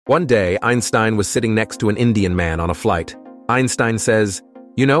One day, Einstein was sitting next to an Indian man on a flight. Einstein says,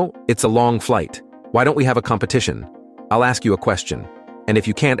 "You know, it's a long flight. Why don't we have a competition? I'll ask you a question, and if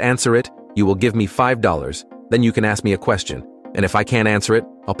you can't answer it, you will give me $5. Then you can ask me a question, and if I can't answer it,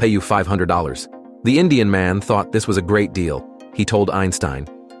 I'll pay you $500. The Indian man thought this was a great deal. He told Einstein,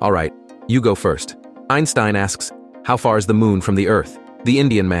 "All right, you go first." Einstein asks, "How far is the moon from the Earth?" The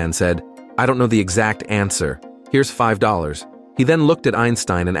Indian man said, "I don't know the exact answer. Here's $5. He then looked at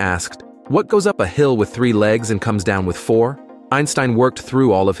Einstein and asked, "What goes up a hill with 3 legs and comes down with 4? Einstein worked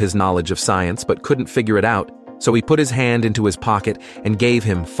through all of his knowledge of science but couldn't figure it out, so he put his hand into his pocket and gave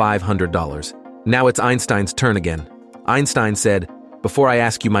him $500. Now it's Einstein's turn again. Einstein said, "Before I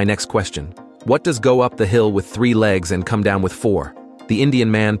ask you my next question, what does go up the hill with 3 legs and come down with 4? The Indian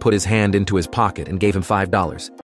man put his hand into his pocket and gave him $5.